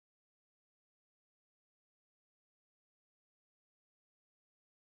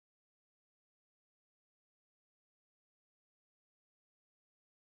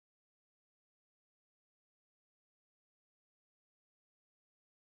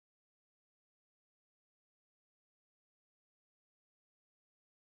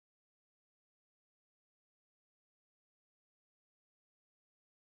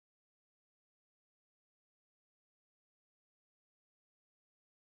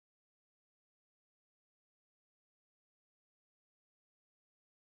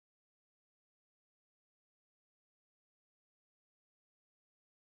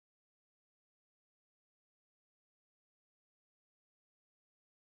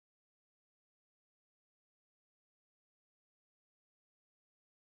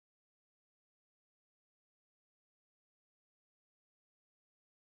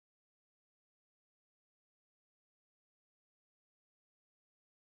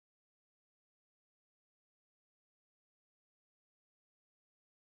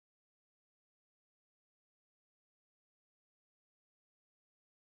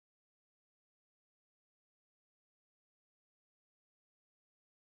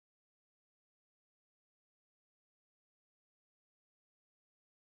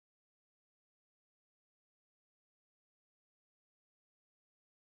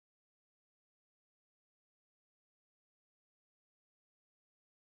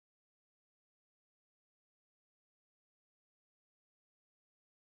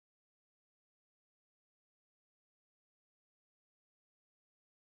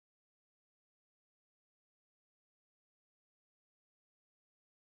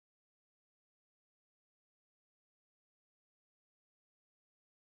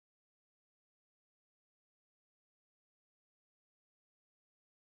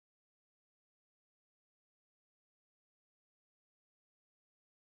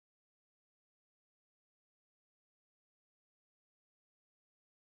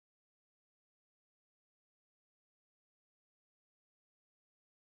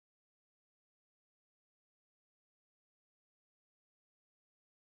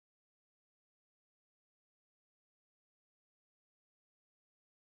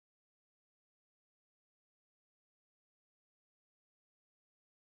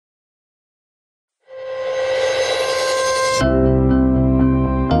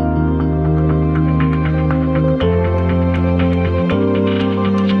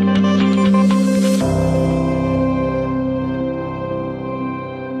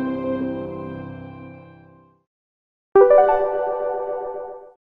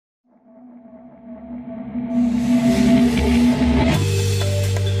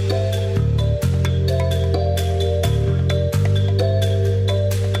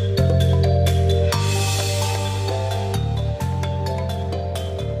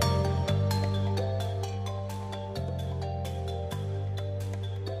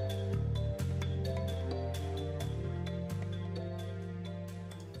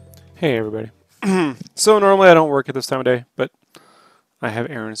Hey everybody. So normally I don't work at this time of day, but I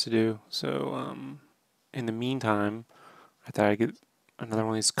have errands to do. So in the meantime, I thought I'd get another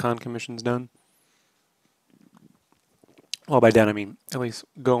one of these con commissions done. Well, by done I mean at least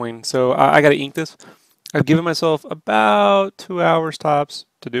going. So I got to ink this. I've given myself about 2 hours tops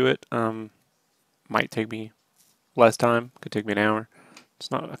to do it. Might take me less time. Could take me an hour.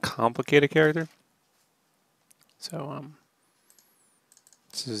 It's not a complicated character. So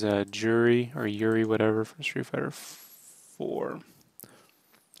this is Juri or Yuri, whatever, from Street Fighter 4.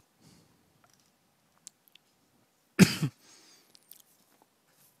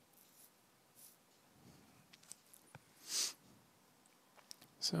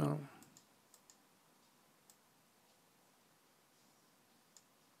 So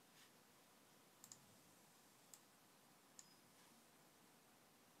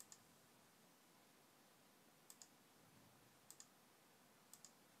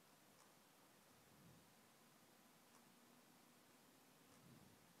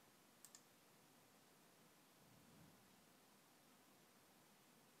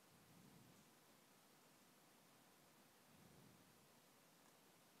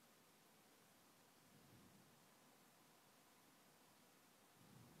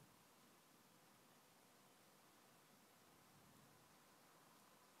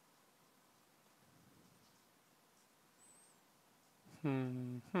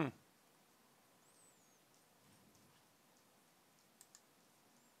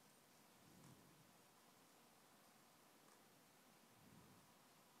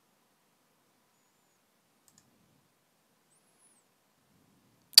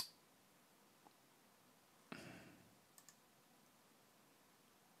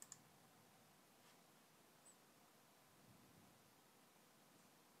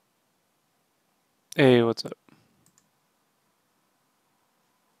Hey, what's up?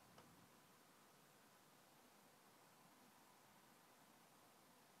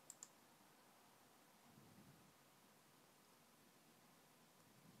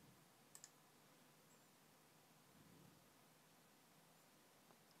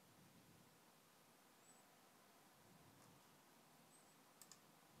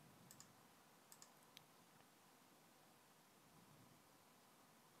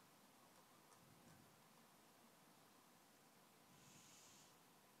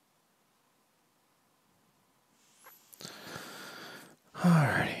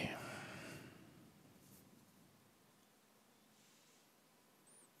 Alrighty.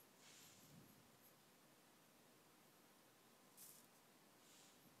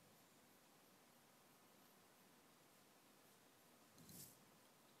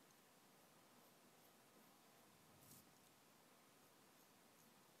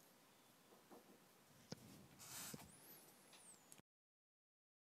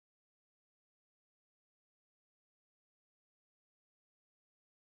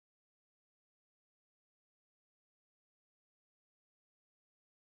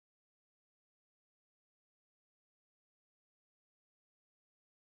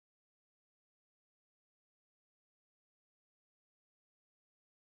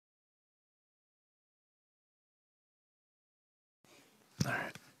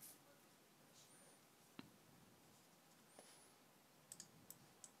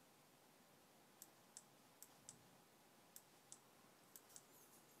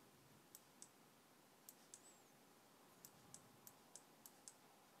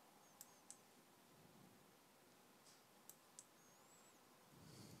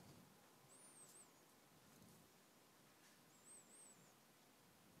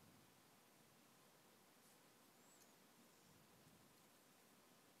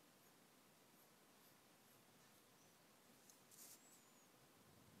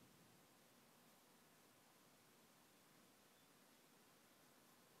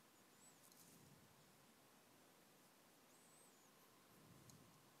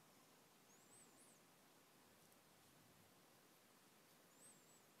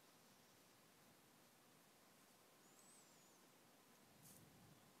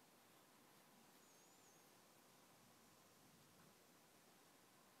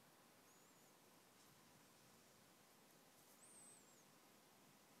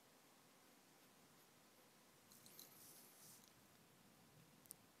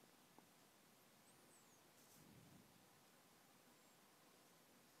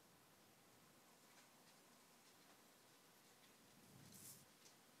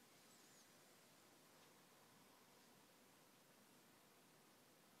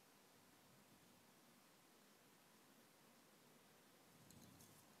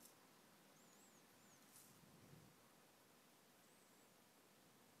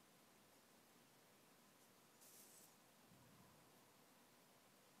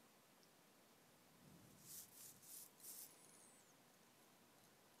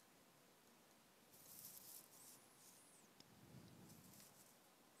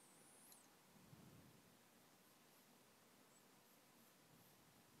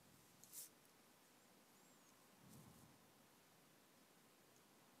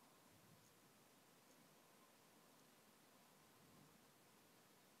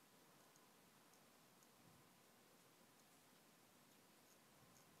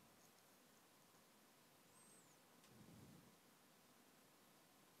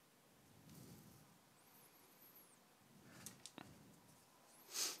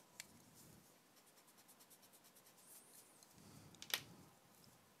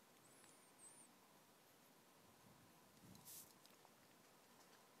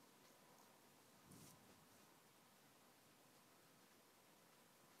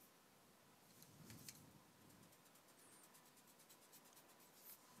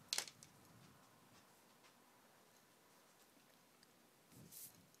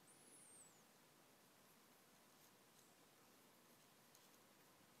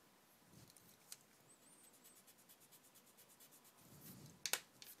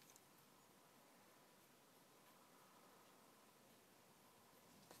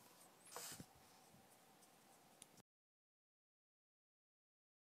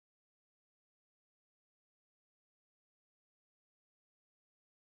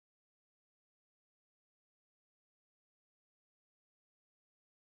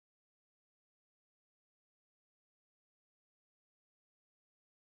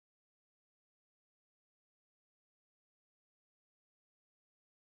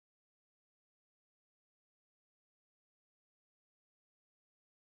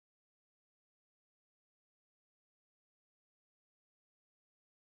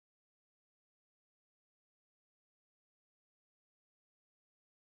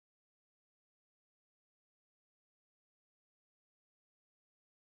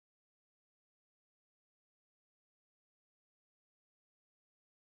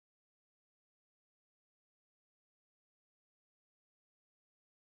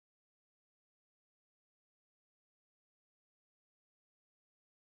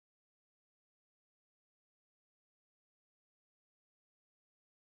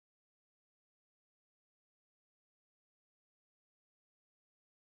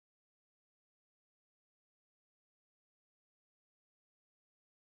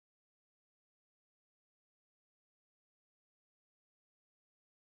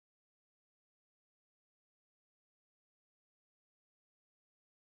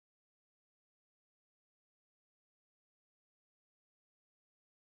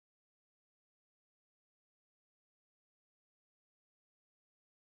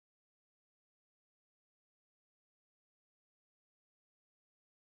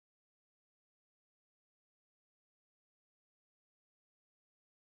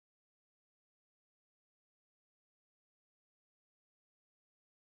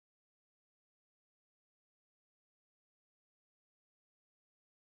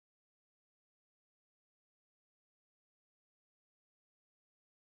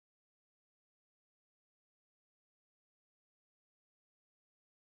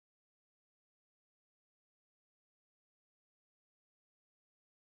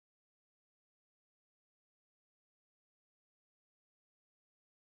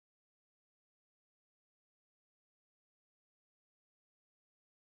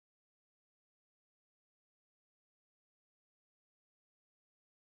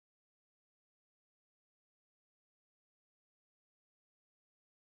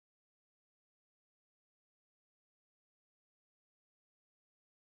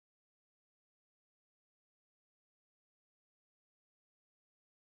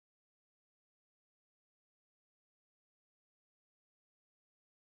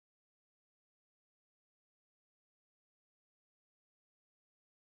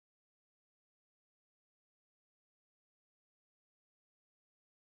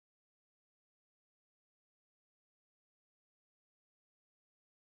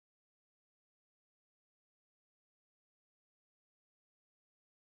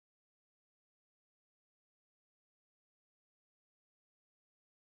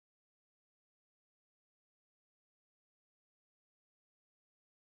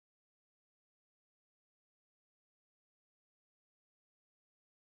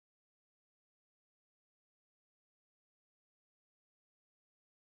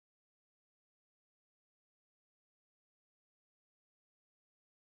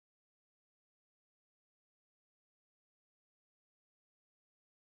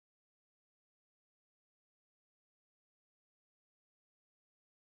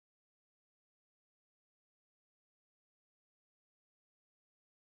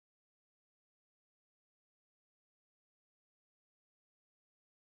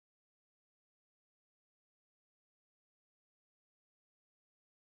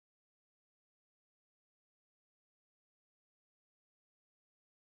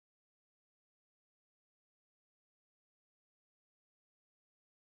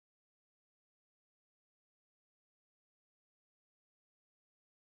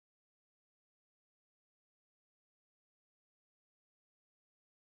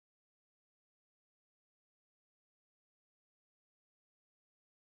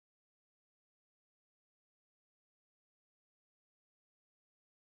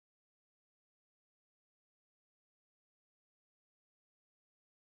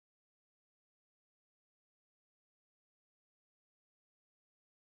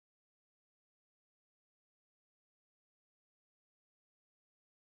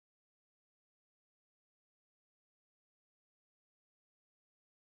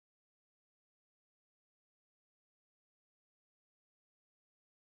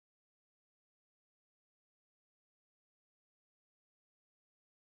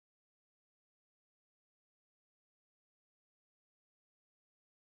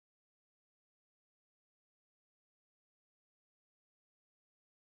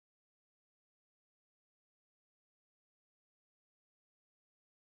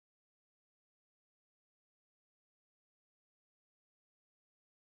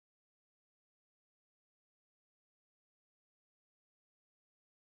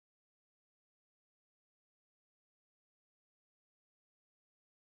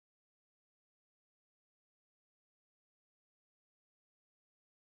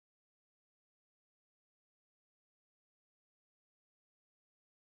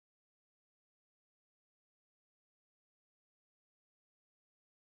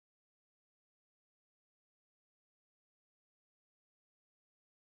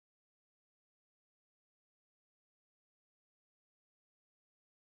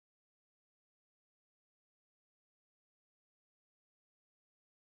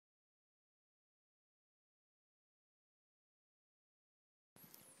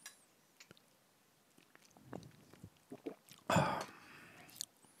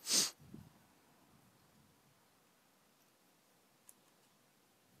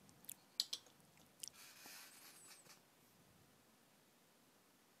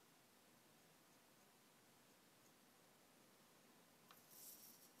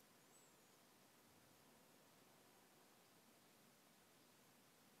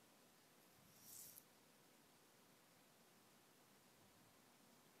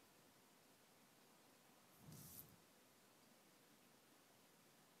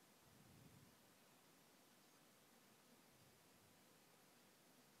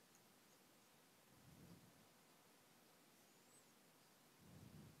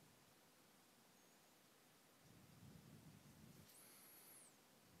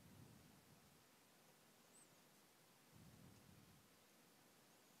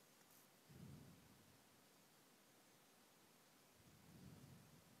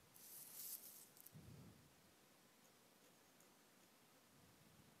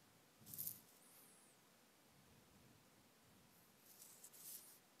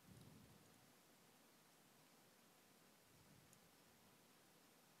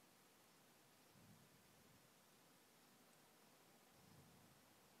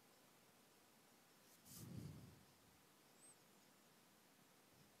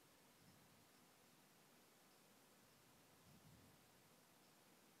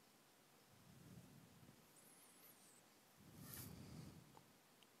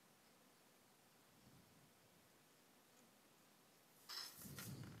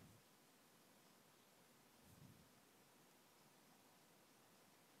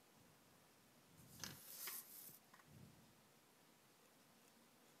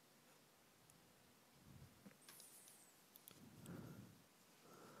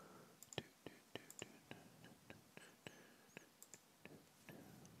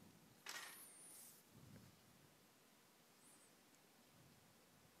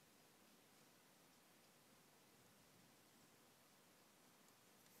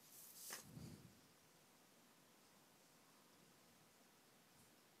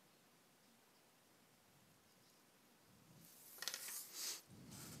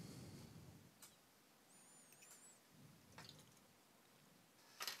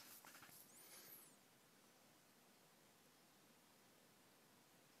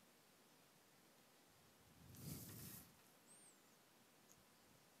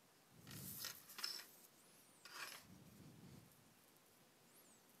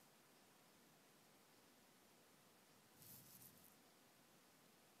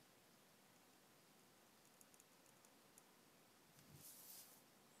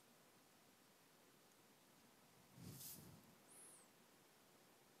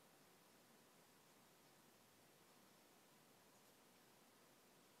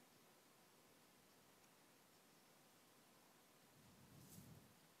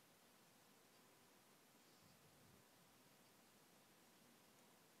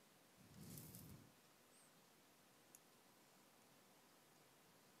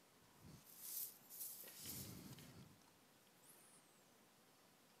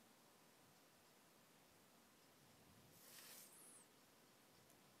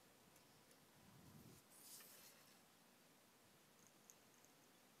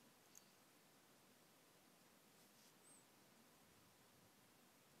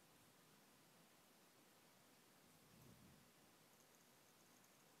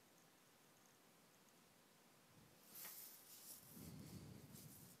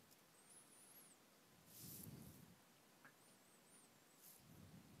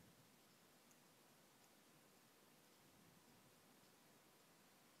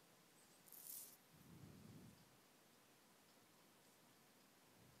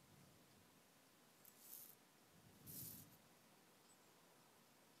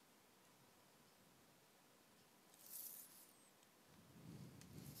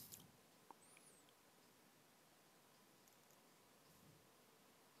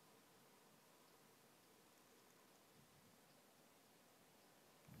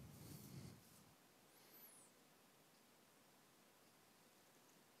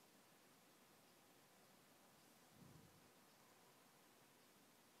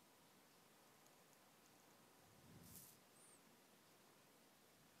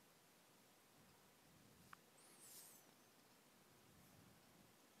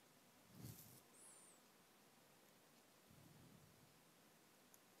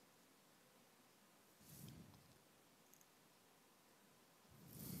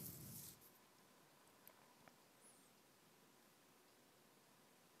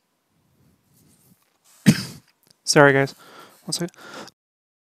 Sorry, guys. One second.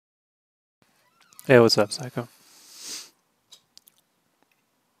 Hey, what's up, Psycho?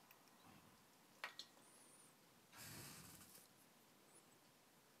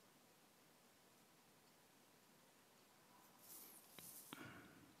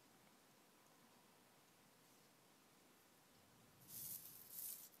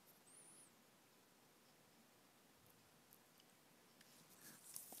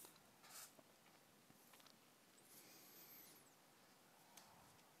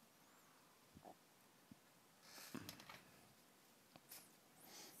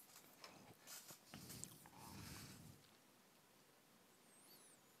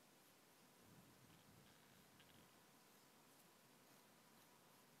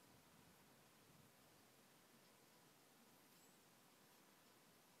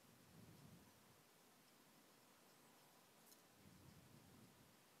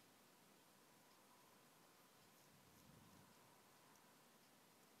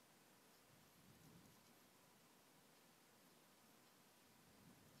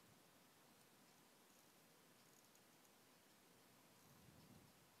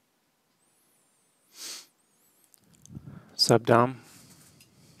 Sub Dom.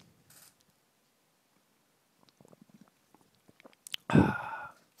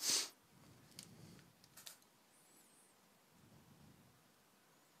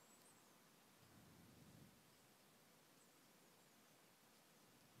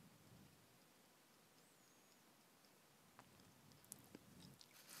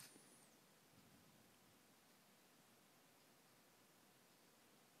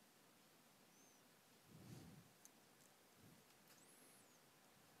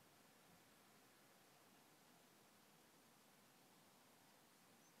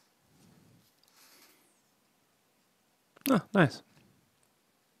 Oh, nice.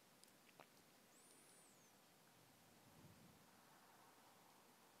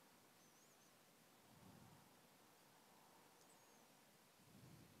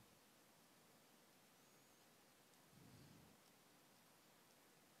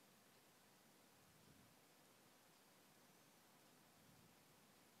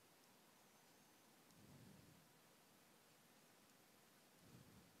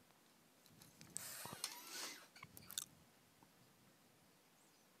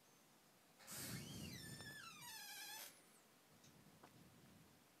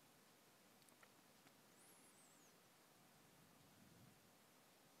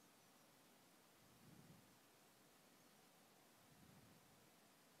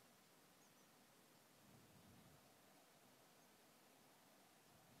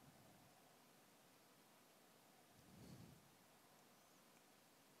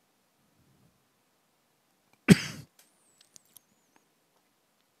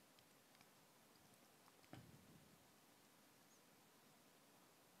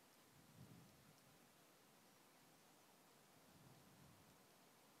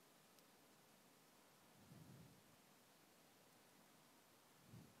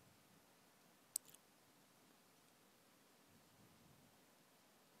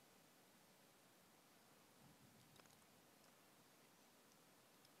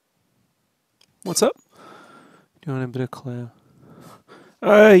 What's up? Doing a bit of collab.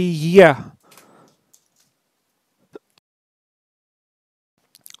 Yeah.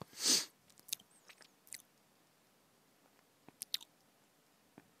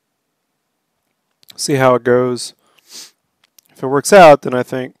 See how it goes. If it works out, then I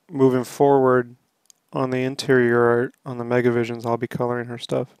think moving forward on the interior art, on the Megavisions, I'll be coloring her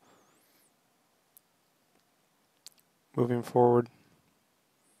stuff. Moving forward.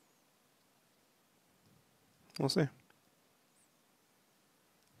 We'll see.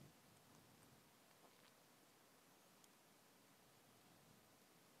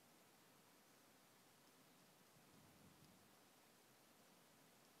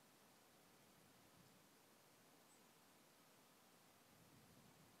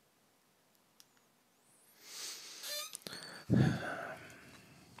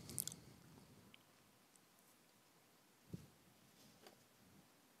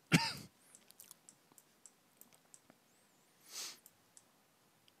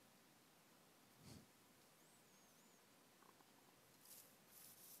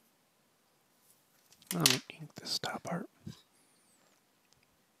 Let me ink this top part.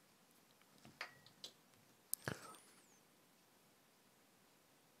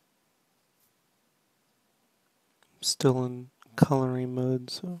 Still in coloring mode,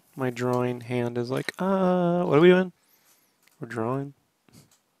 so my drawing hand is like, what are we doing? We're drawing.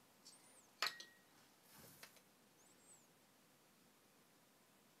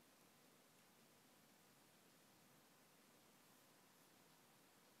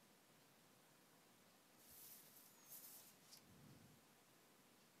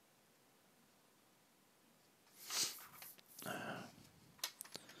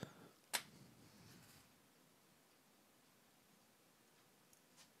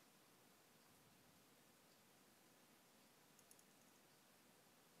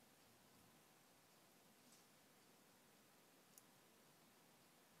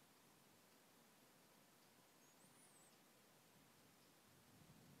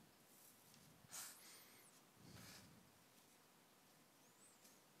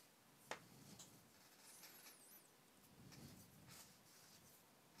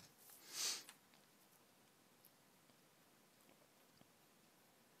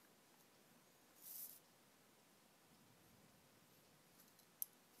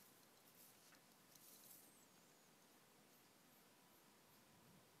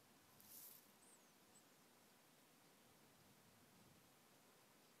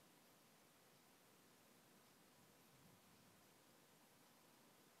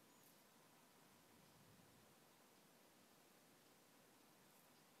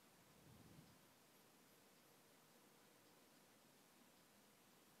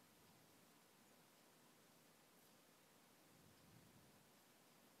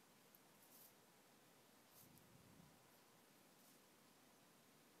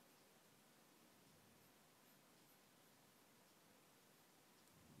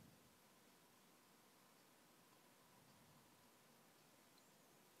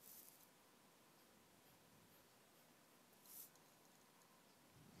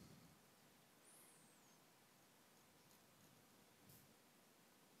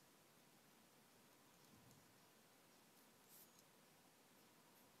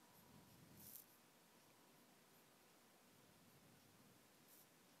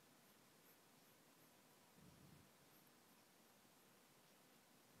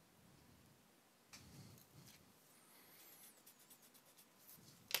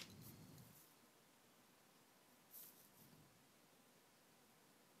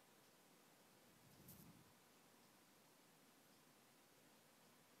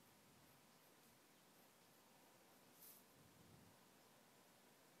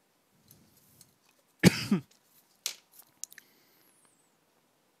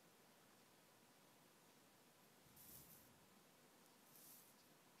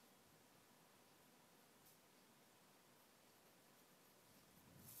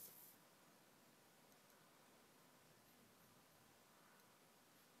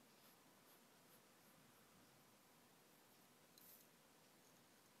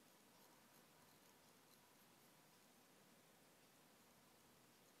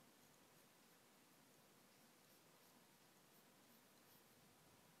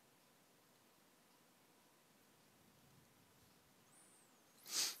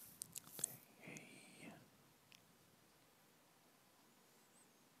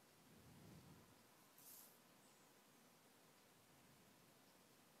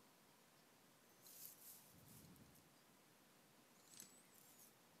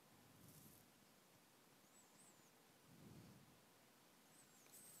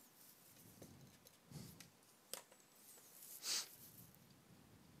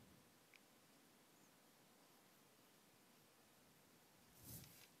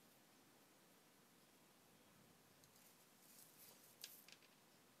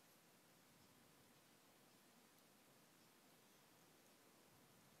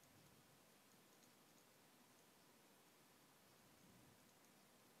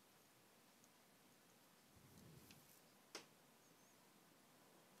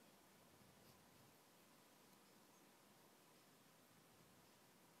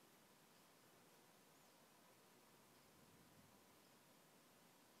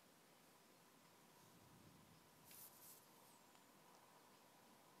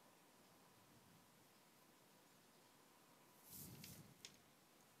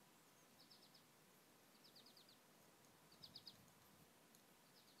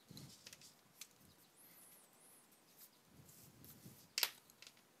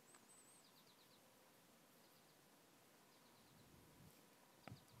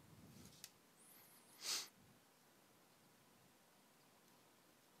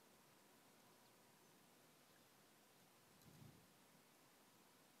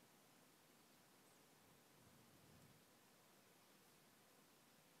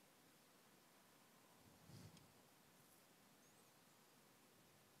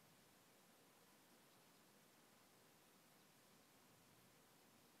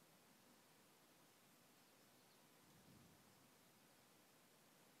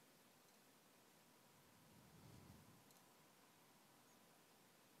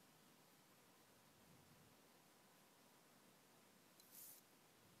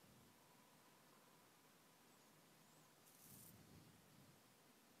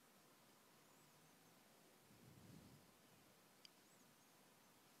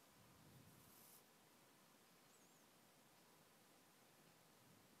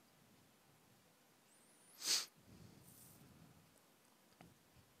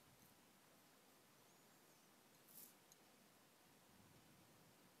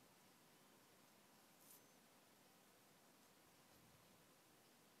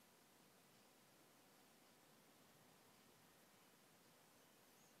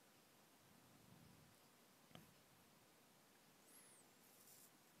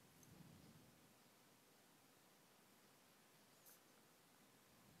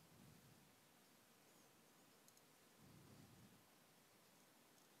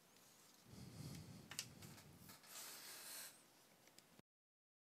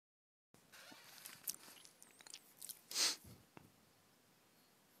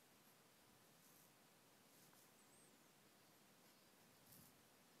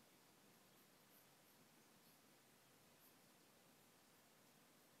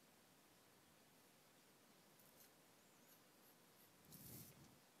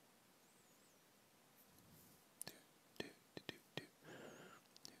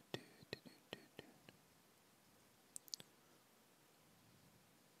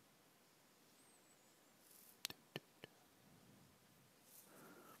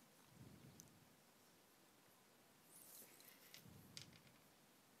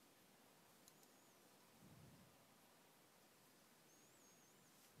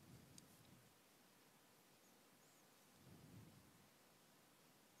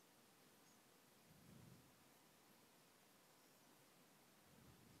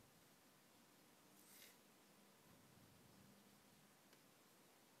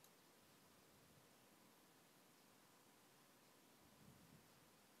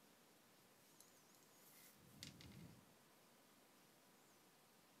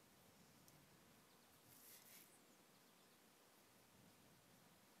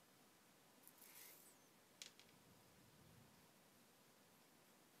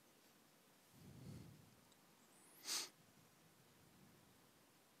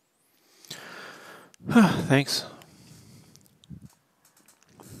 Thanks.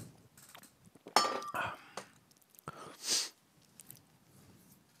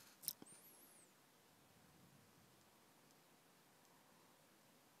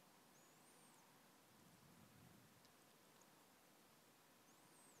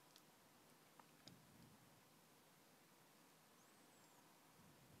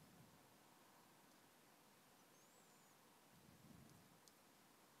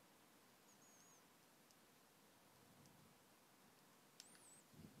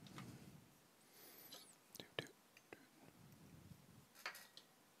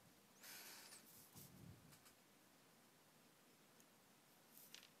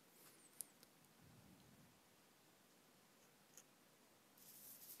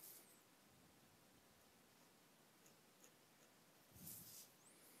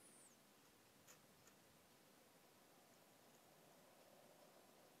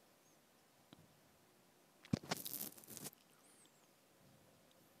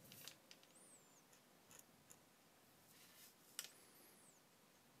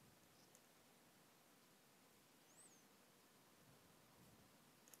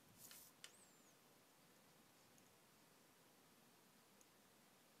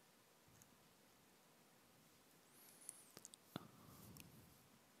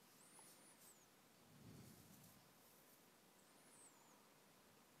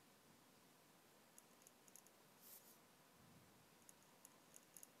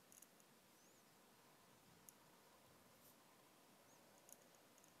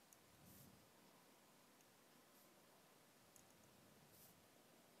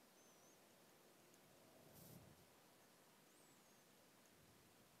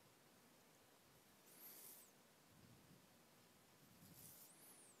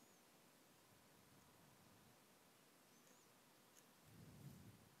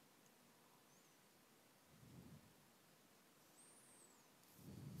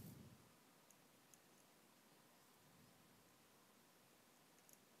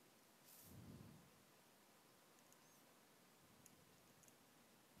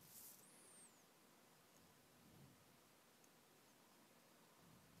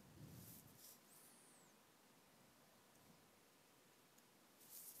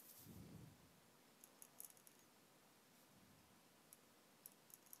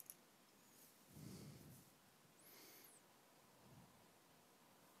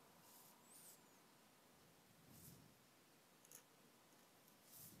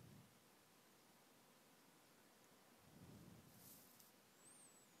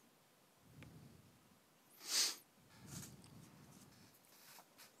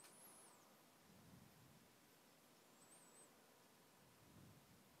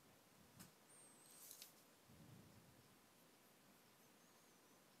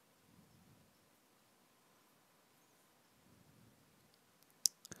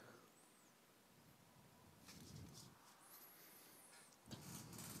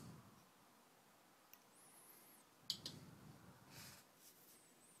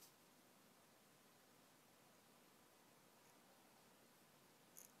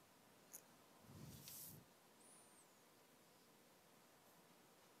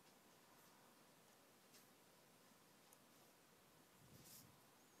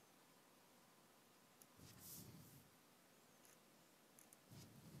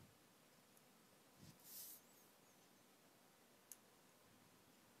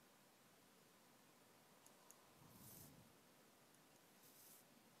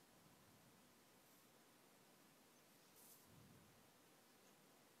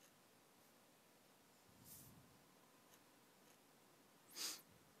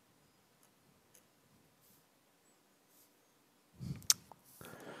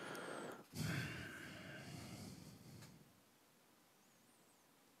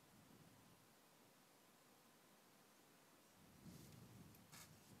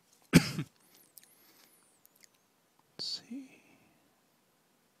 Let's see.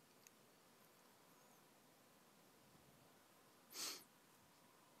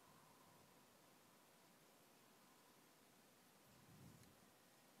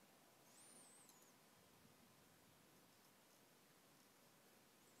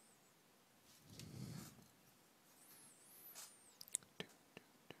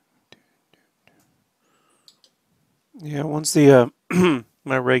 Yeah, once the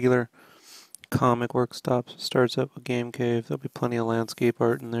my regular comic work starts up with Game Cave, there'll be plenty of landscape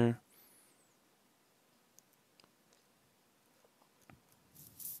art in there.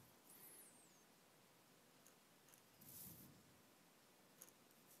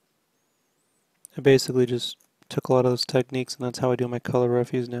 I basically just took a lot of those techniques, and that's how I do my color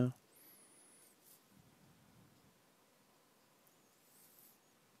refuse now.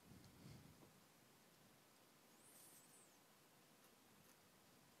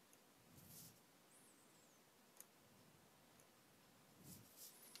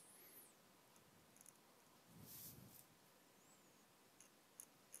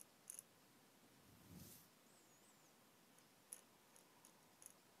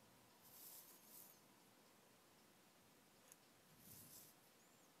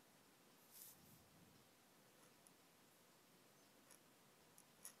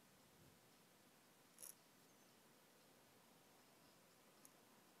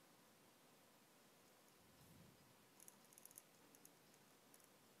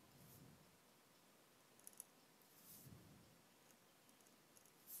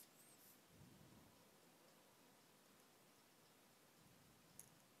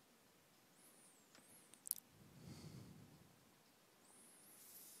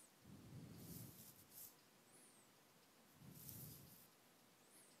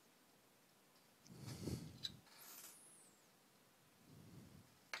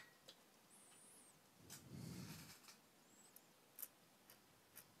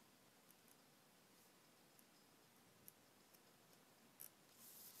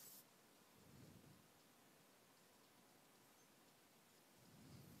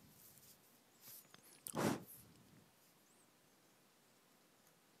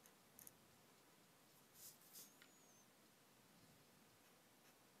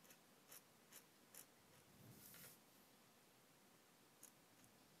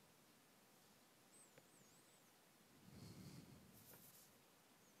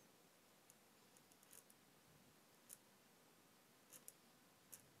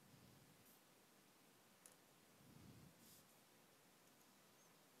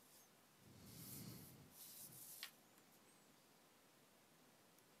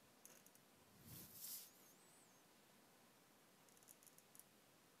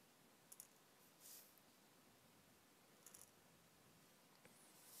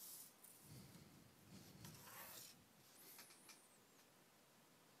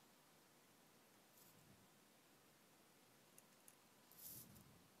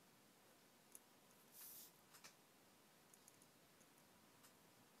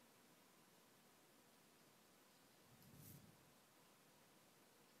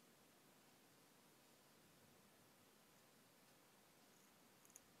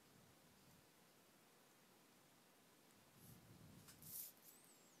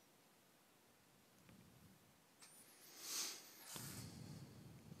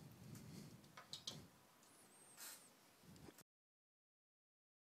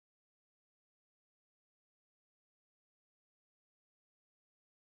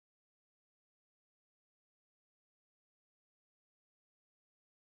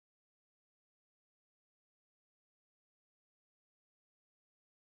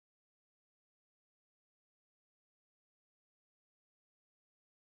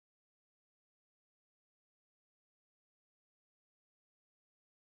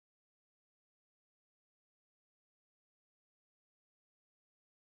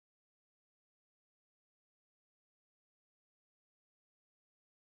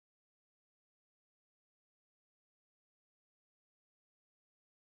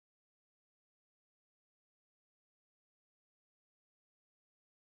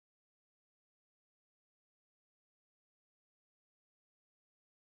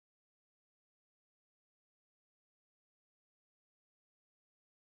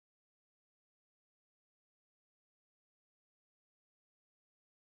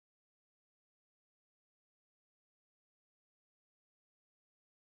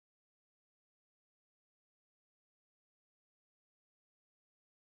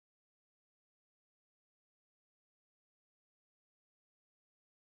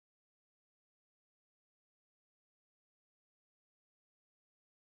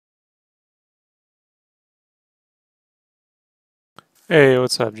 Hey,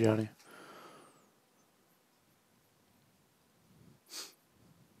 what's up, Johnny?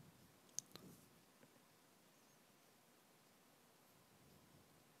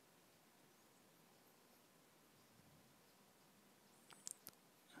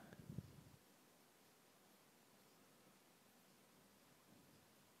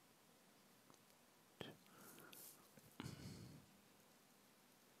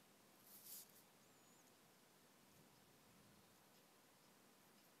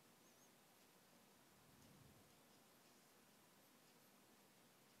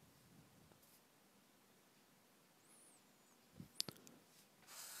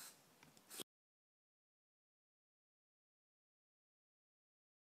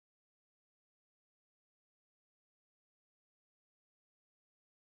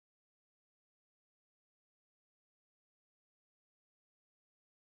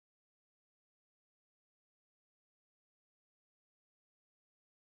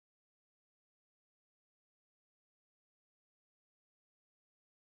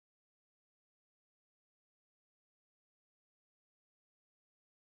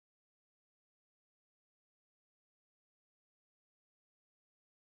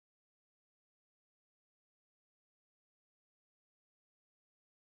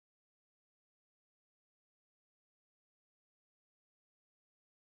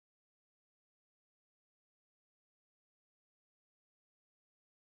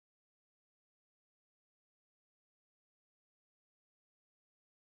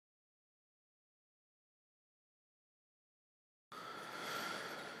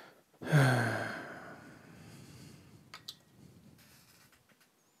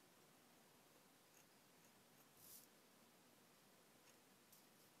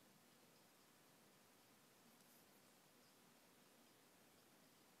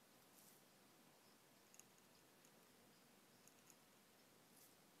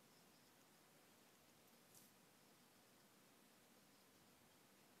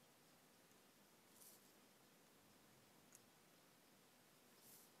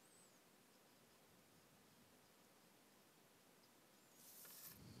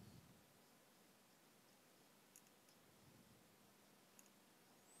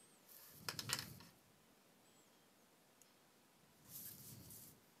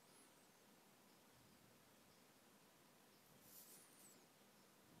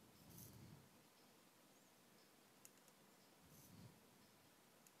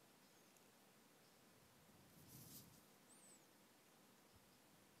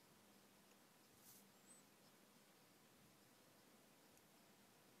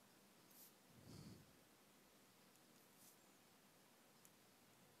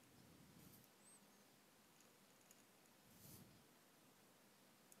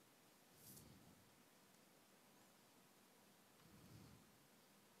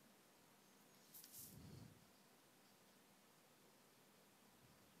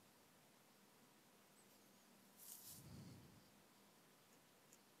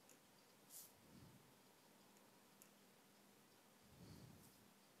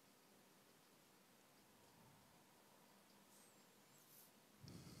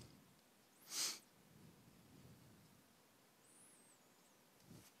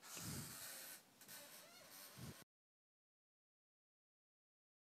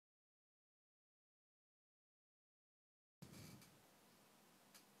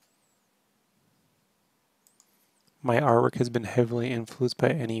 My artwork has been heavily influenced by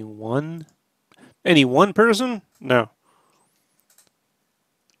any one person? No.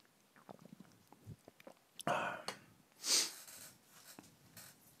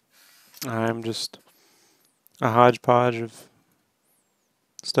 I'm just a hodgepodge of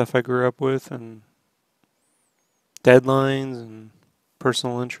stuff I grew up with and deadlines and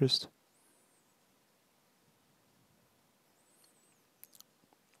personal interest.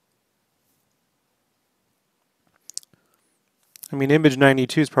 I mean, Image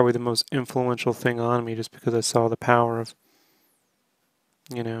 92 is probably the most influential thing on me just because I saw the power of,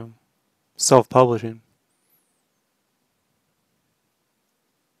 you know, self-publishing.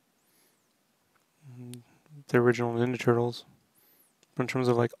 The original Ninja Turtles. In terms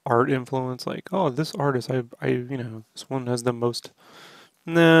of like art influence, like, oh, this artist, this one has the most.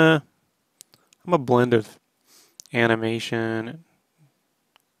 Nah, I'm a blend of animation,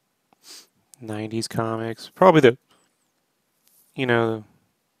 90s comics, probably the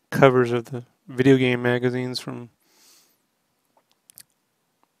covers of the video game magazines from,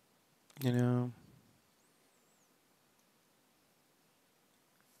 you know,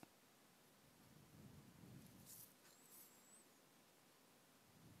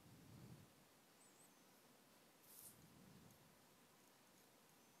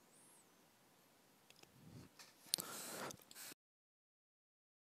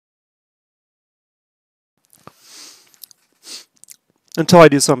 until I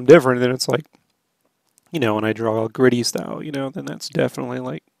do something different, then it's like, when I draw a gritty style, then that's definitely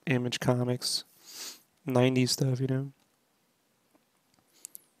like Image Comics, 90s stuff.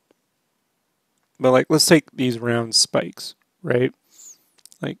 But like, let's take these round spikes, right?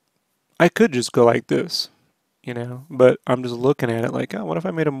 Like, I could just go like this, but I'm just looking at it like, oh, what if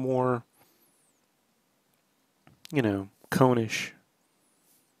I made a more, conish?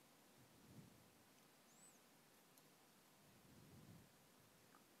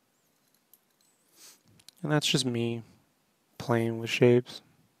 And that's just me playing with shapes.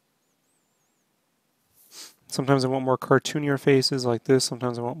 Sometimes I want more cartoonier faces like this.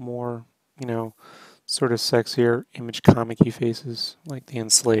 Sometimes I want more, sort of sexier image comic-y faces like the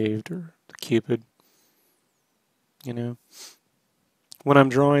enslaved or the Cupid. You know, when I'm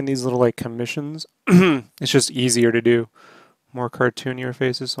drawing these little like commissions, it's just easier to do more cartoonier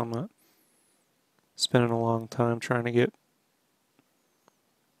faces, so I'm not spending a long time trying to get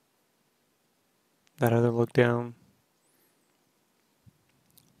that other look down.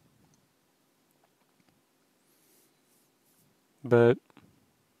 But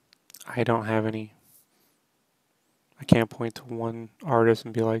I don't have any. I can't point to one artist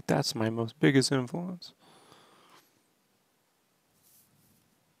and be like, that's my most biggest influence.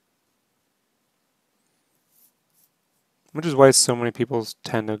 Which is why so many people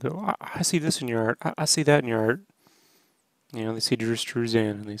tend to go, I see this in your art. I see that in your art. They see Juri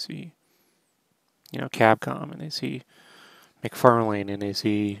Streetfighter and they see, Capcom and they see McFarlane and they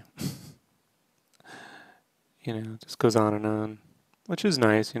see, it just goes on and on. Which is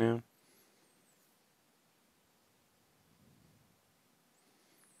nice.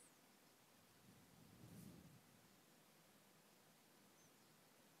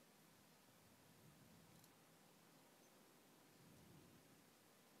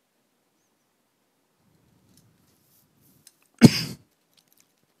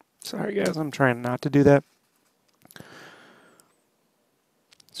 Sorry guys, I'm trying not to do that.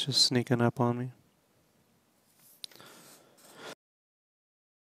 It's just sneaking up on me.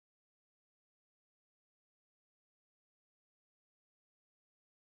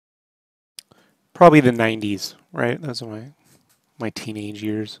 Probably the 90s, right? Those are my teenage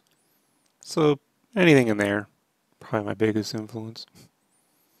years. So anything in there, probably my biggest influence.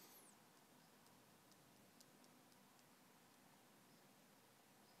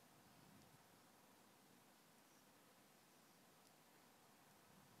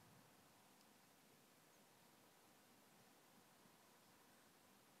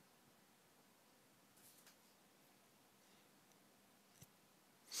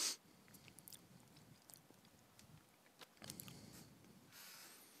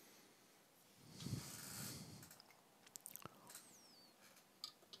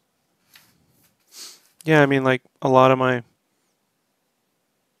 Yeah, I mean, like a lot of my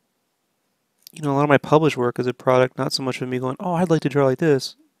published work is a product, not so much of me going, oh, I'd like to draw like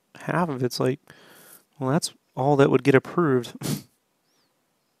this. Half of it's like, well, that's all that would get approved.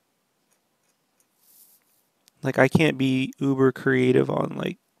 Like, I can't be uber creative on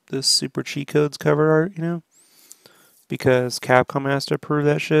like this super cheat codes cover art, because Capcom has to approve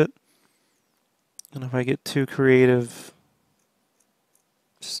that shit. And if I get too creative,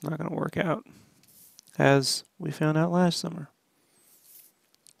 it's just not gonna work out, as we found out last summer.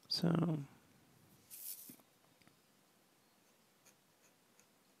 So,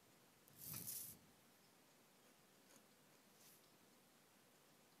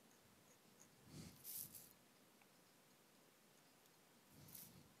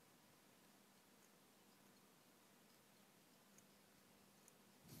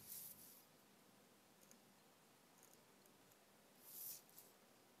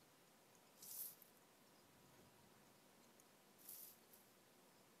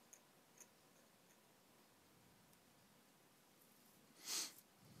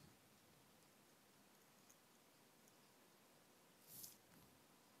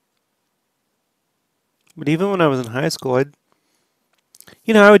 but even when I was in high school, I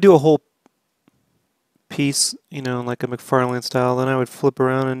would do a whole piece, like a McFarlane style. Then I would flip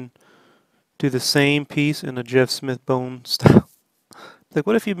around and do the same piece in a Jeff Smith bone style. Like,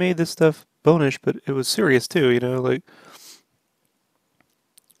 what if you made this stuff bonish, but it was serious too, like.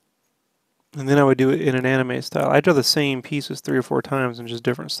 And then I would do it in an anime style. I draw the same pieces 3 or 4 times in just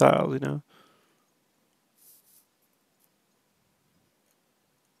different styles.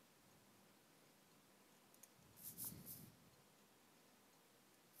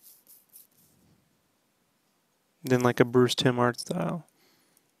 Then like a Bruce Tim art style.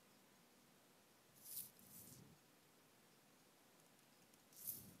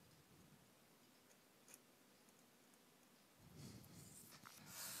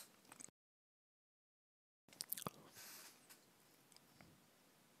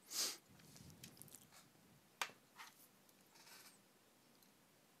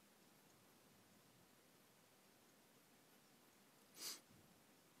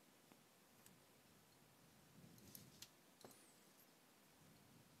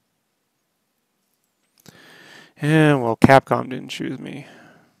 Yeah, well, Capcom didn't choose me.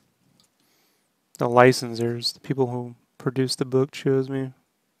 The licensors, the people who produced the book, chose me.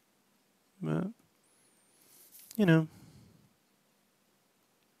 But, you know,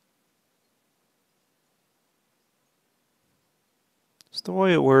 it's the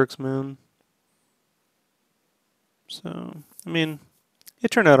way it works, man. So, I mean,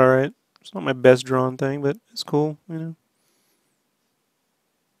 it turned out alright. It's not my best drawn thing, but it's cool, you know.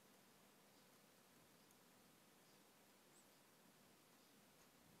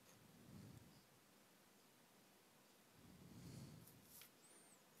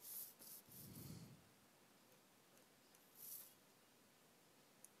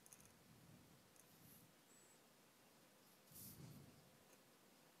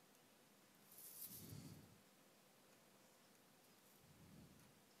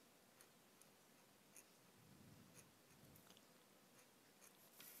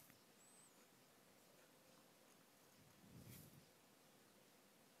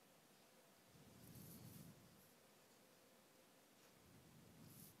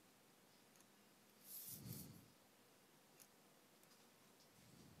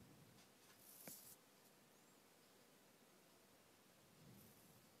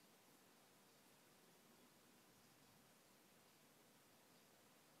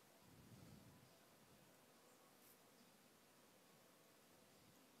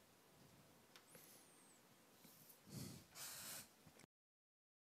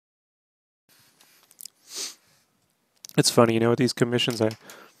 It's funny, you know, with these commissions,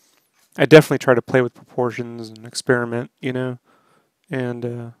 I definitely try to play with proportions and experiment, you know.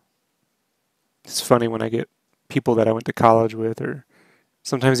 And it's funny when I get people that I went to college with, or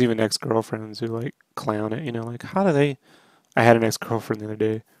sometimes even ex-girlfriends who like clown it, you know, like how do they? I had an ex-girlfriend the other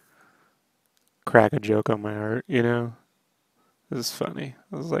day crack a joke on my art, you know. It was funny.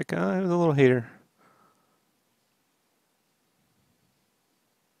 I was like, I was a little hater.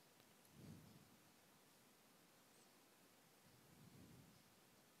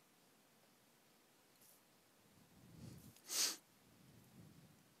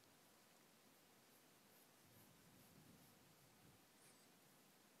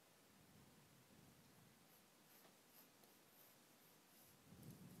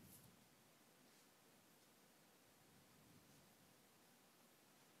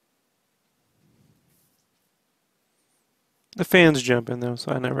 The fans jump in though,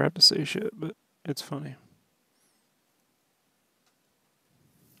 so I never have to say shit, but it's funny.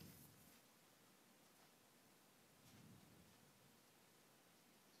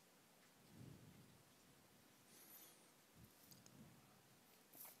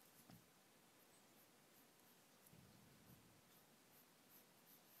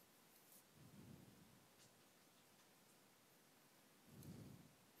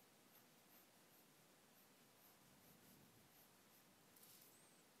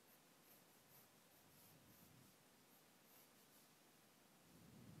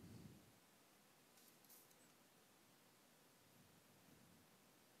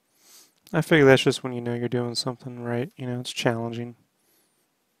 I figure that's just when you know you're doing something right. You know, it's challenging.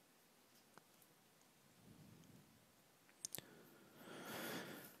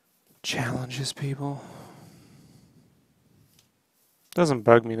 Challenges people. Doesn't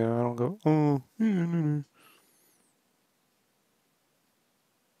bug me though. I don't go, oh.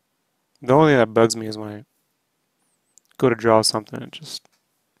 The only thing that bugs me is when I go to draw something and just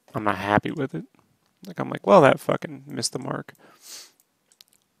I'm not happy with it. Like I'm like, well, that fucking missed the mark.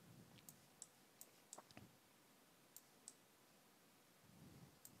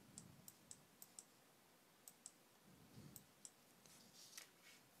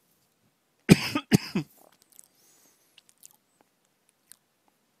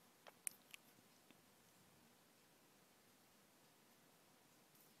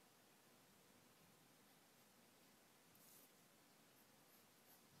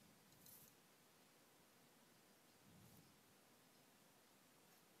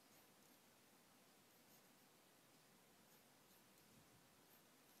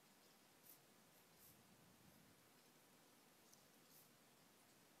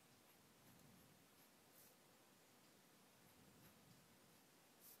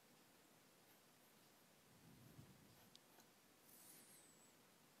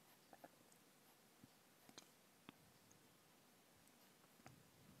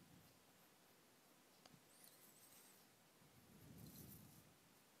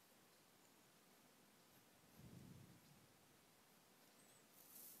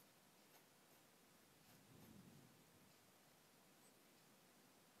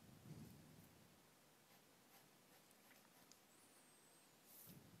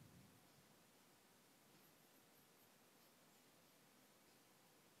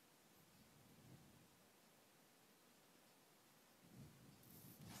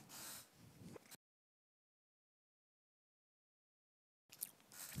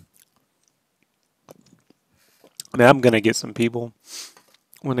 I mean, I'm gonna get some people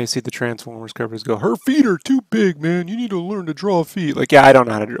when they see the Transformers covers go, her feet are too big, man. You need to learn to draw feet. Like, yeah, I don't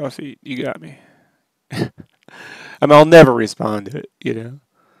know how to draw feet. You got me. I mean, I'll never respond to it, you know?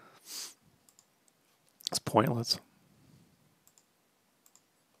 It's pointless.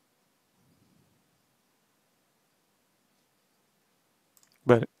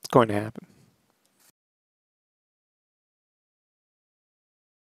 But it's going to happen.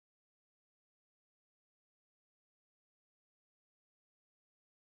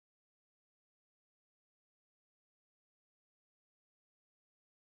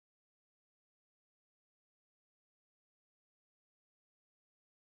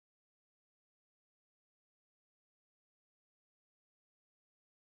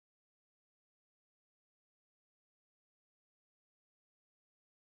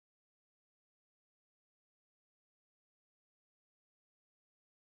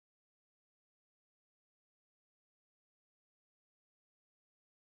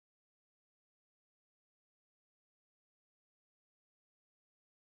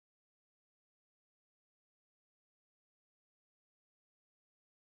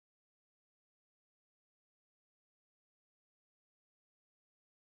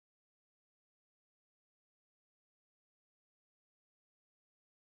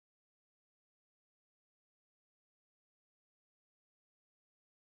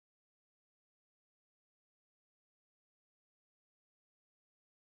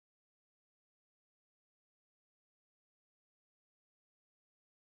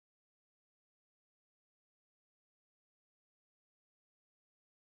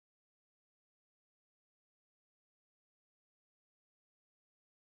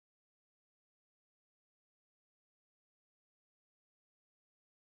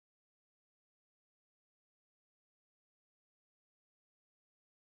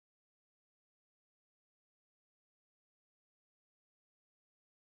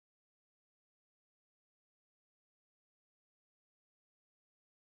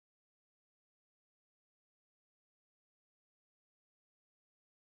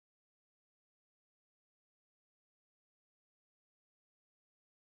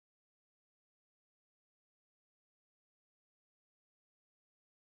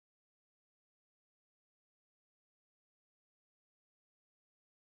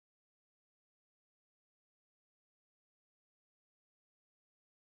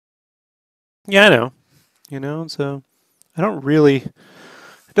 Yeah, I know. You know, so I don't really.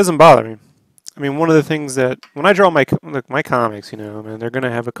 It doesn't bother me. I mean, one of the things that when I draw my comics, you know, man, they're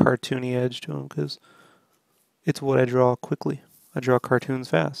gonna have a cartoony edge to them because it's what I draw quickly. I draw cartoons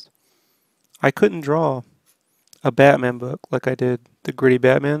fast. I couldn't draw a Batman book like I did the gritty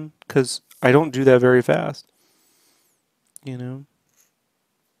Batman because I don't do that very fast. You know,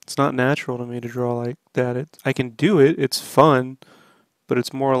 it's not natural to me to draw like that. I can do it. It's fun, but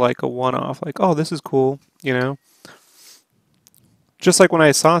it's more like a one-off. Like, oh, this is cool. You know, just like when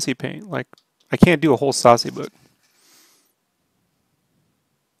I saucy paint. Like, I can't do a whole saucy book.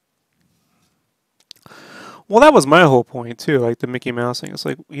 Well, that was my whole point too, like the Mickey Mouse thing. It's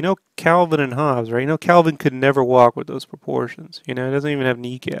like, you know, Calvin and Hobbes, right? You know, Calvin could never walk with those proportions. You know, he doesn't even have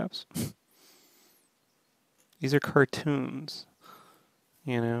kneecaps. These are cartoons,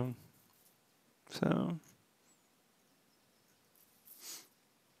 you know? So,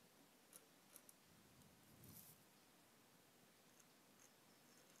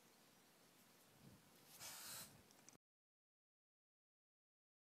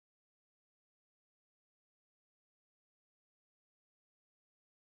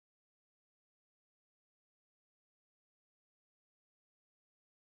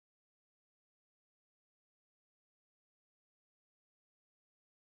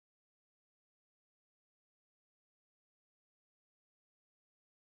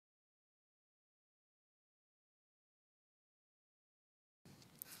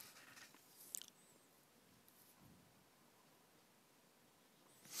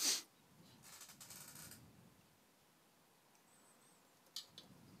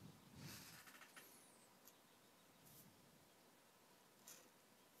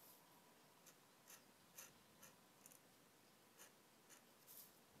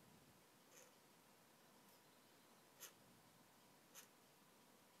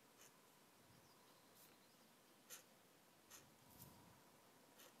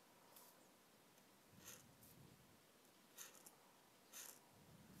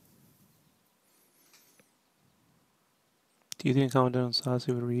 do you think Commandant and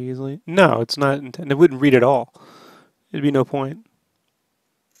Saucy would read easily? No, it's not intended. It wouldn't read at all. It'd be no point.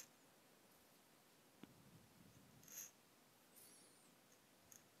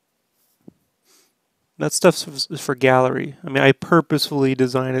 That stuff is for gallery. I mean, I purposefully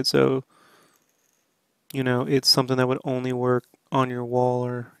designed it so, you know, it's something that would only work on your wall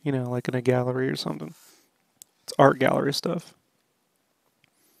or, you know, like in a gallery or something. It's art gallery stuff.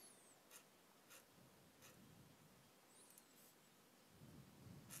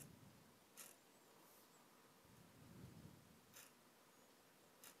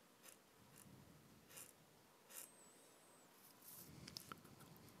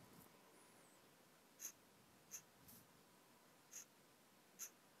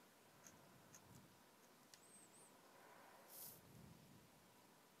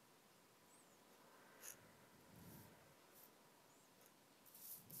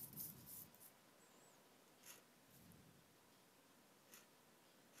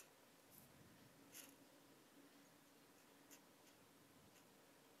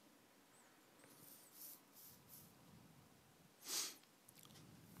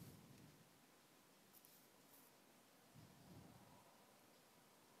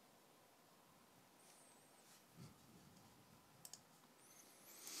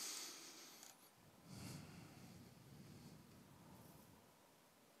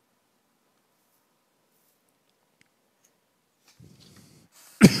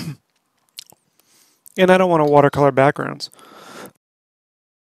 And I don't want to watercolor backgrounds.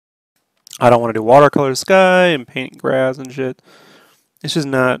 I don't want to do watercolor sky and paint grass and shit. It's just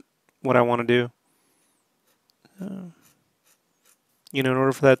not what I want to do. You know, in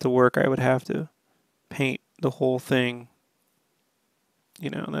order for that to work, I would have to paint the whole thing.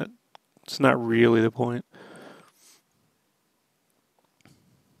 You know, that's not really the point.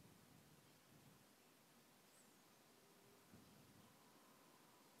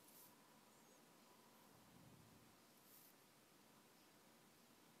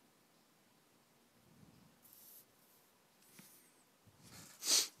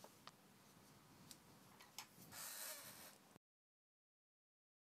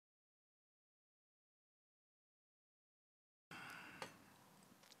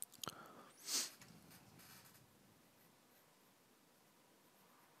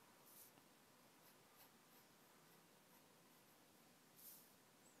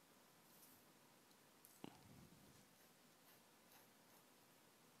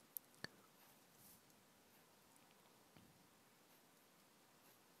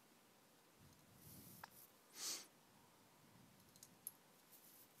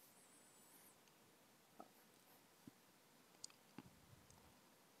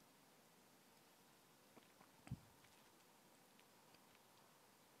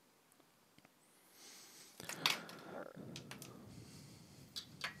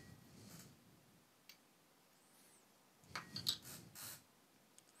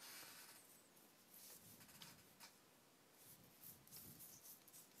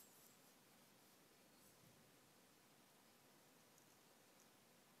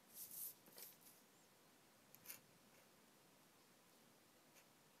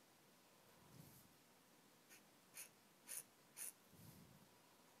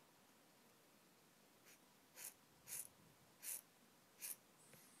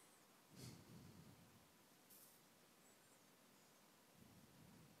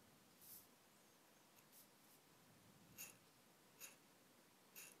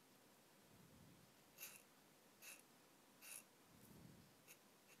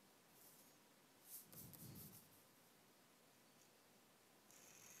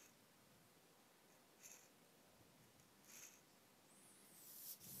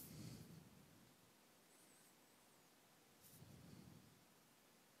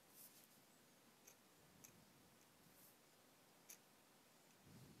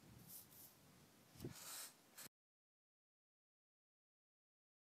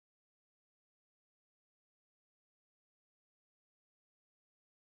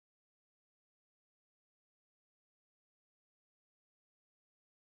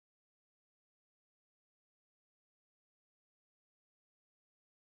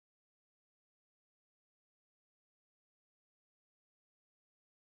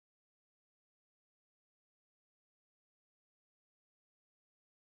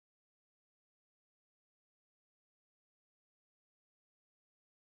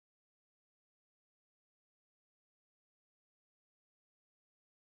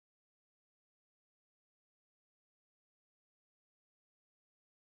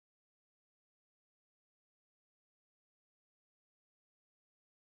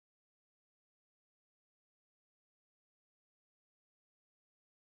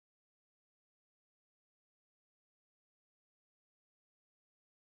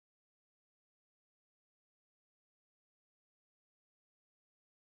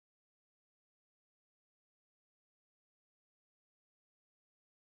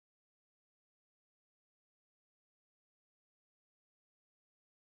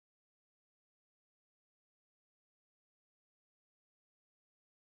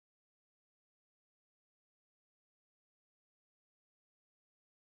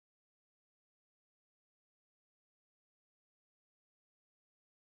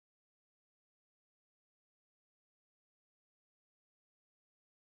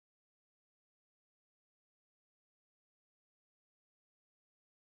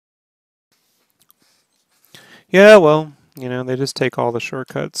 Yeah, well, you know, they just take all the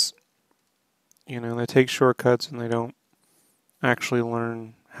shortcuts. You know, they take shortcuts and they don't actually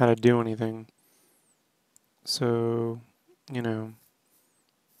learn how to do anything. So, you know,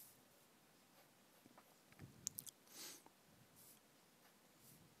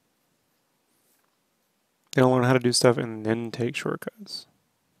 they don't learn how to do stuff and then take shortcuts.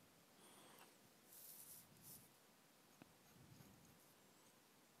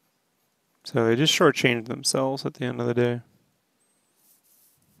 So they just shortchange themselves at the end of the day.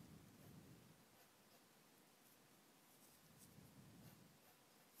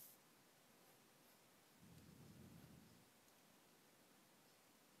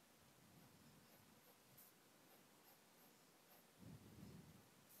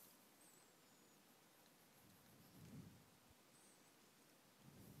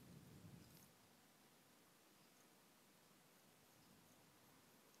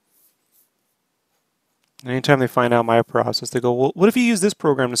 And anytime they find out my process, they go, "Well, what if you use this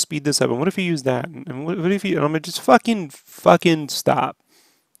program to speed this up? And what if you use that? And what if you?" And I'm like, "Just fucking stop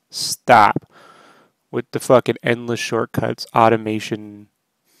with the fucking endless shortcuts, automation.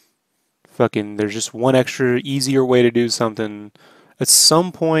 Fucking, there's just one extra easier way to do something. At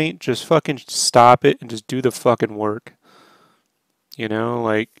some point, just fucking stop it and just do the fucking work. You know,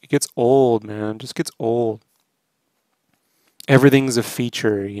 like it gets old, man. It just gets old. Everything's a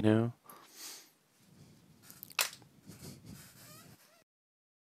feature, you know."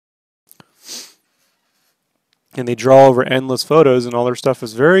 And they draw over endless photos and all their stuff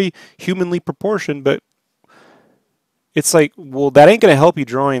is very humanly proportioned, but it's like, well, that ain't gonna help you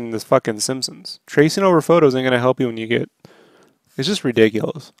drawing this fucking Simpsons. Tracing over photos ain't gonna help you when you get. It's just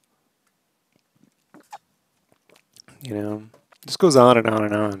ridiculous. You know, it just goes on and on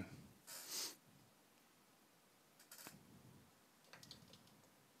and on.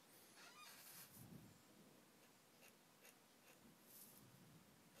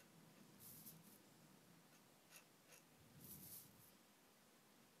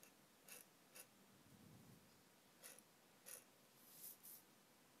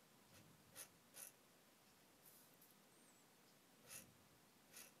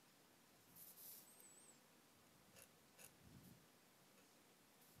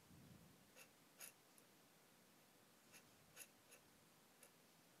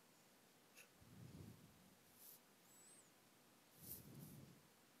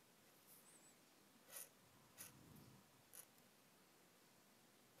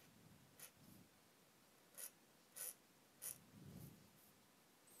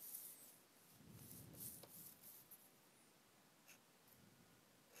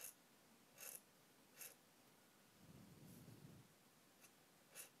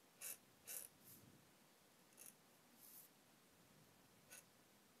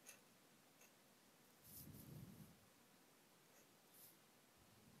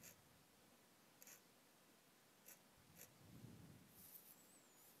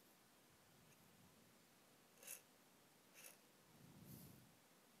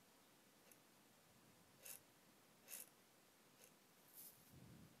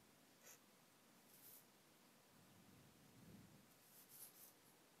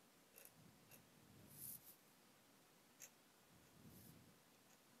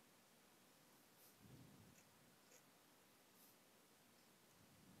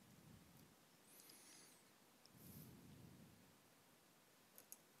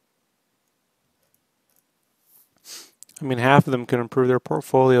 I mean, half of them could improve their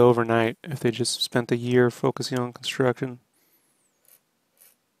portfolio overnight if they just spent a year focusing on construction.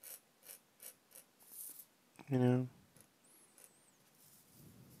 You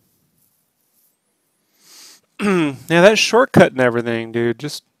know. Yeah, that shortcut and everything, dude,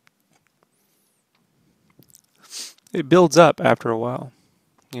 just it builds up after a while,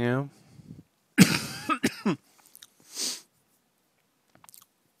 you know?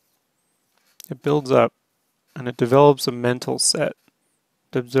 It builds up and it develops a mental set.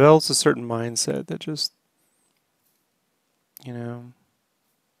 It develops a certain mindset that just, you know,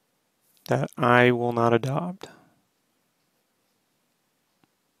 that I will not adopt.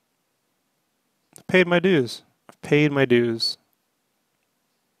 I've paid my dues. I've paid my dues.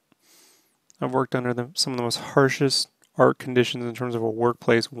 I've worked under some of the most harshest art conditions in terms of a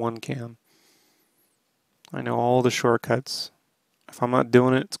workplace one can. I know all the shortcuts. If I'm not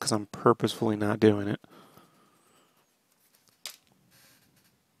doing it, it's because I'm purposefully not doing it.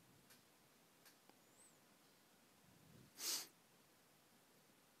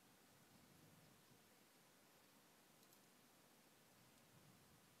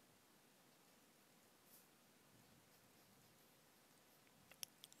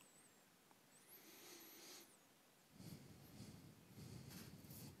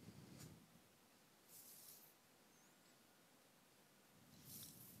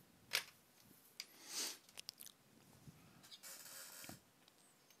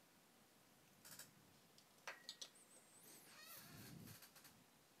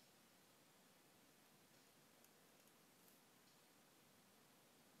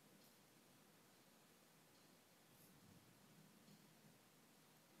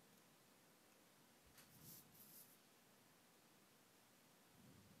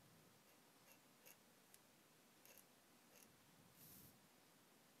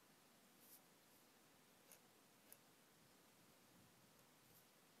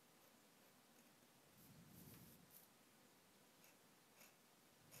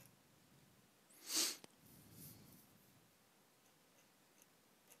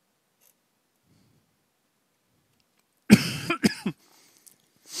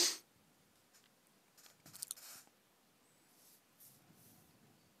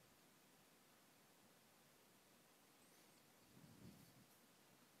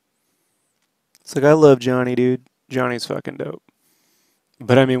 It's like, I love Johnny, dude. Johnny's fucking dope.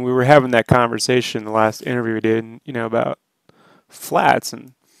 But I mean, we were having that conversation the last interview we did, you know, about flats,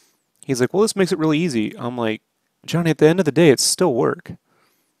 and he's like, well, this makes it really easy. I'm like, Johnny, at the end of the day, it's still work.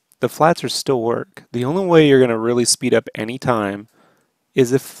 The flats are still work. The only way you're gonna really speed up any time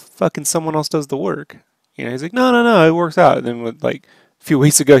is if fucking someone else does the work. You know, he's like, no, no, no, it works out. And then with like a few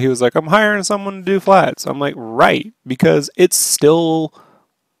weeks ago, he was like, I'm hiring someone to do flats. I'm like, right, because it's still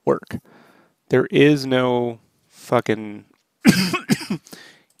work. There is no fucking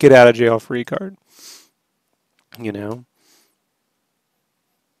get out of jail free card. You know,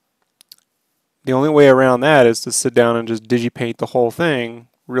 the only way around that is to sit down and just digipaint the whole thing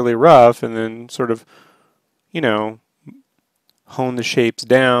really rough, and then sort of, you know, hone the shapes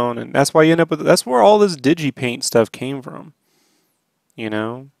down. And that's why you end up with, that's where all this digipaint stuff came from. You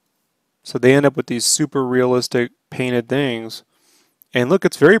know, so they end up with these super realistic painted things. And look,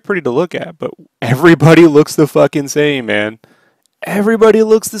 it's very pretty to look at, but everybody looks the fucking same, man. Everybody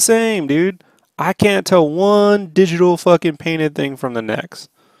looks the same, dude. I can't tell one digital fucking painted thing from the next.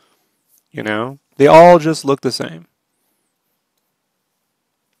 You know? They all just look the same.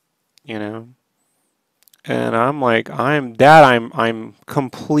 You know? And I'm like, I'm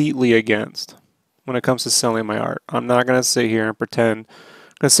completely against when it comes to selling my art. I'm not gonna sit here and pretend.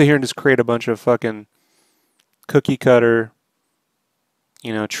 I'm gonna sit here and just create a bunch of fucking cookie cutter,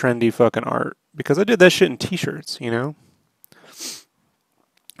 you know, trendy fucking art. Because I did that shit in t-shirts, you know?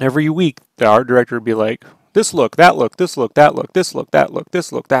 Every week, the art director would be like, this look, that look, this look, that look, this look, that look,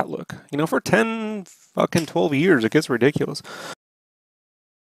 this look, that look. You know, for 10 fucking 12 years, it gets ridiculous.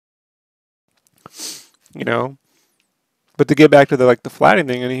 You know? But to get back to the like the flatting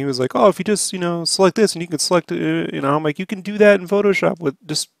thing, and he was like, oh, if you just, you know, select this and you can select, you know, I'm like, you can do that in Photoshop with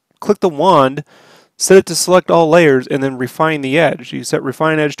just click the wand, set it to select all layers, and then refine the edge. You set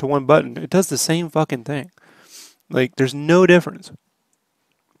refine edge to one button. It does the same fucking thing. Like, there's no difference.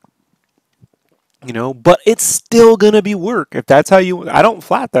 You know, but it's still gonna be work. If that's how you, I don't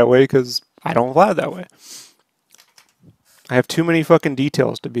flat that way because I don't flat that way. I have too many fucking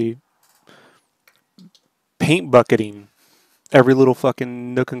details to be paint bucketing every little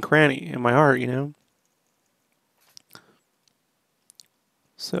fucking nook and cranny in my art, you know?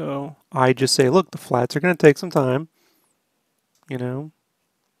 So I just say, look, the flats are gonna take some time, you know?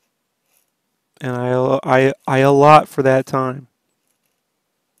 And I allot for that time.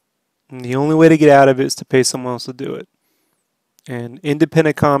 And the only way to get out of it is to pay someone else to do it. And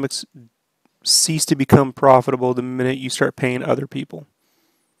independent comics cease to become profitable the minute you start paying other people.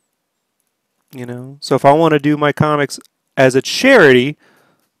 You know? So if I want to do my comics as a charity,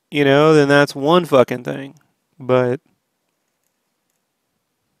 you know, then that's one fucking thing. But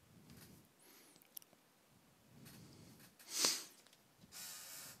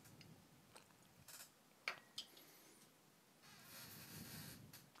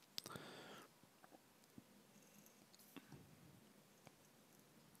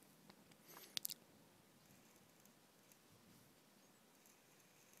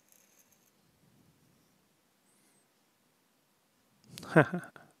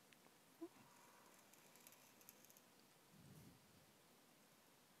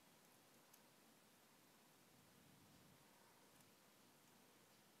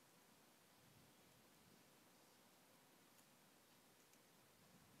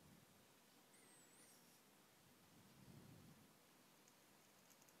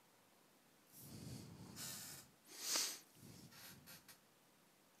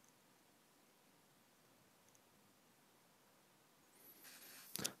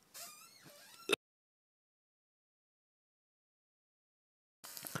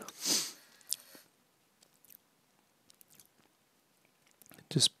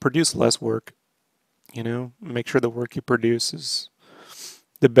just produce less work, you know? Make sure the work you produce is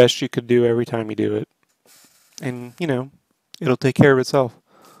the best you could do every time you do it. And, you know, it'll take care of itself.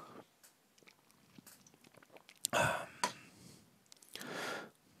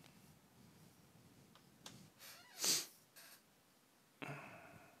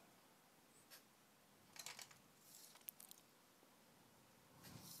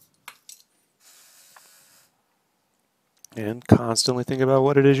 And constantly think about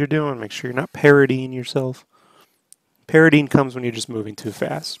what it is you're doing. Make sure you're not parodying yourself. Parodying comes when you're just moving too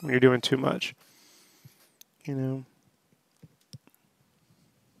fast, when you're doing too much. You know?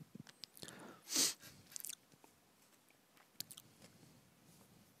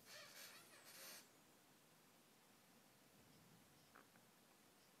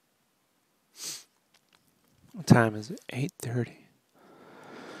 What time is it? 8:30.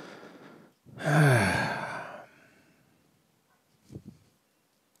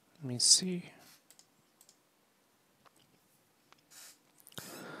 Let me see.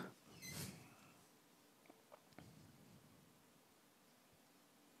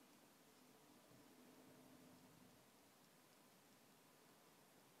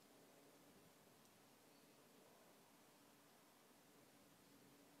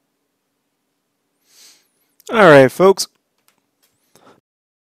 All right, folks.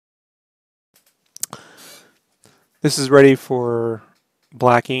 This is ready for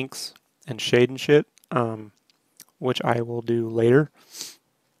black inks and shade and shit, which I will do later.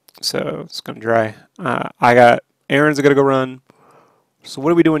 So it's gonna dry. I got errands I gotta go run. So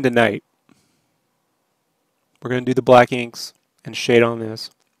what are we doing tonight? We're gonna do the black inks and shade on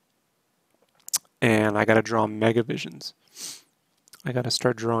this, and I gotta draw Mega Visions. I gotta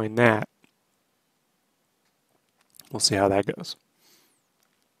start drawing that. We'll see how that goes,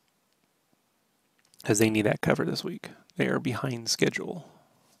 because they need that cover this week. They are behind schedule.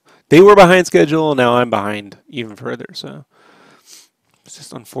 They were behind schedule, now I'm behind even further, so it's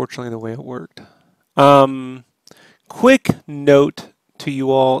just unfortunately the way it worked. Quick note to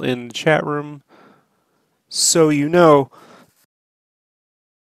you all in the chat room, so you know,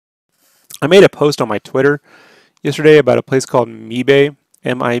 I made a post on my Twitter yesterday about a place called Mibe,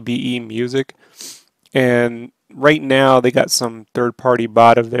 M-I-B-E Music, and right now they got some third-party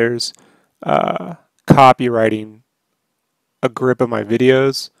bot of theirs copywriting a grip of my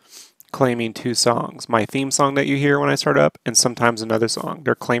videos, claiming 2 songs. My theme song that you hear when I start up, and sometimes another song.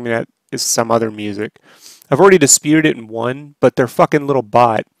 They're claiming that is some other music. I've already disputed it in one, but their fucking little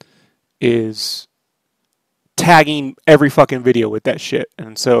bot is tagging every fucking video with that shit.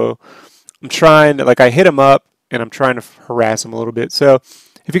 And so I'm trying to, like, I hit them up, and I'm trying to harass them a little bit. So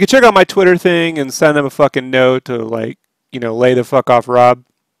if you could check out my Twitter thing and send them a fucking note to, like, you know, lay the fuck off Rob,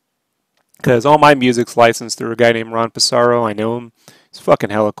 because all my music's licensed through a guy named Ron Pissarro. I know him. He's a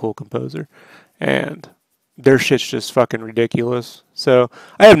fucking hella cool composer. And their shit's just fucking ridiculous. So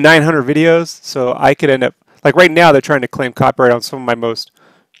I have 900 videos, so I could end up, like right now they're trying to claim copyright on some of my most,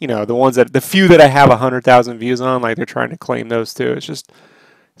 you know, the few that I have 100,000 views on, like they're trying to claim those too. It's just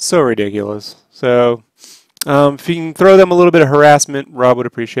so ridiculous. So if you can throw them a little bit of harassment, Rob would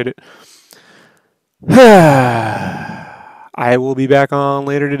appreciate it. I will be back on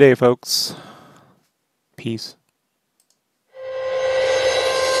later today, folks. Peace.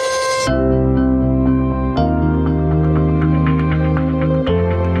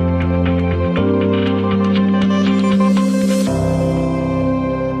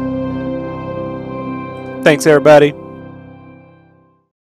 Thanks, everybody.